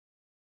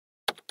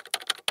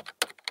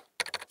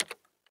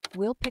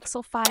Will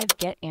Pixel 5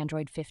 get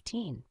Android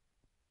 15?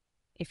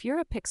 If you're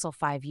a Pixel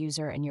 5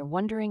 user and you're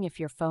wondering if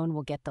your phone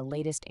will get the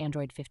latest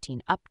Android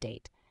 15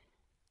 update,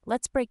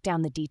 let's break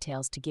down the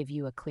details to give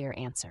you a clear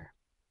answer.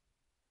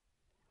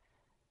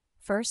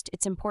 First,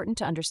 it's important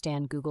to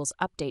understand Google's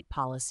update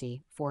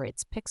policy for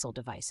its Pixel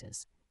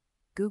devices.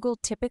 Google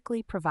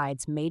typically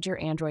provides major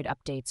Android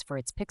updates for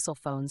its Pixel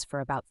phones for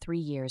about 3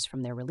 years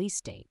from their release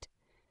date.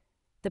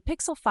 The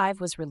Pixel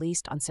 5 was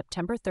released on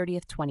September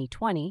 30th,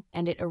 2020,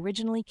 and it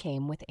originally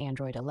came with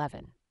Android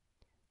 11.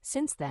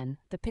 Since then,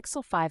 the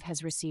Pixel 5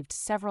 has received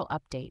several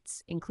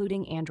updates,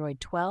 including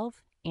Android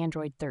 12,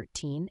 Android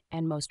 13,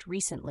 and most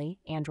recently,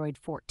 Android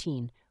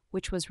 14,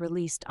 which was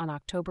released on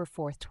October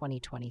 4th,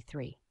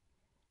 2023.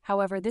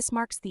 However, this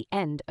marks the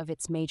end of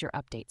its major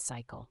update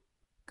cycle.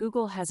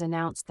 Google has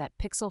announced that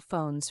Pixel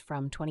phones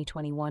from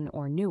 2021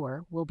 or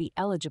newer will be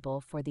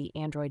eligible for the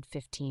Android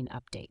 15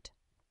 update.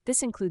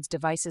 This includes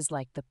devices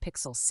like the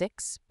Pixel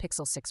 6,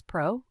 Pixel 6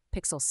 Pro,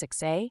 Pixel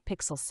 6a,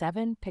 Pixel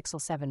 7, Pixel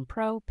 7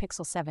 Pro,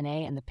 Pixel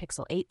 7a, and the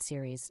Pixel 8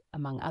 series,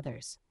 among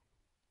others.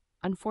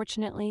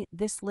 Unfortunately,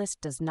 this list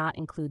does not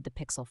include the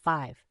Pixel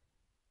 5.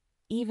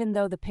 Even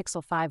though the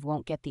Pixel 5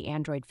 won't get the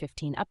Android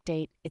 15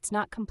 update, it's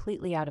not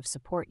completely out of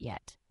support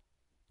yet.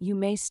 You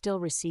may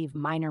still receive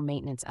minor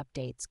maintenance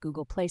updates,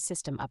 Google Play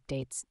system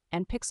updates,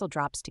 and Pixel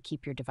drops to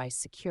keep your device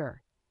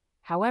secure.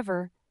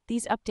 However,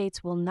 these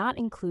updates will not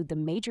include the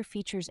major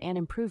features and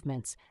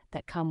improvements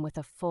that come with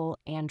a full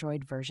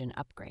Android version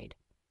upgrade.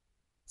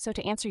 So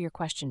to answer your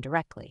question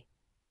directly,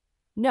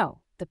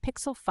 no, the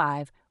Pixel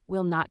 5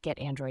 will not get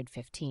Android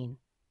 15.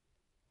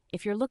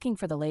 If you're looking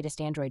for the latest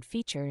Android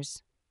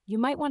features, you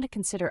might want to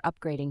consider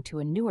upgrading to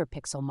a newer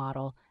Pixel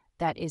model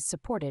that is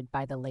supported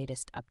by the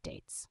latest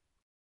updates.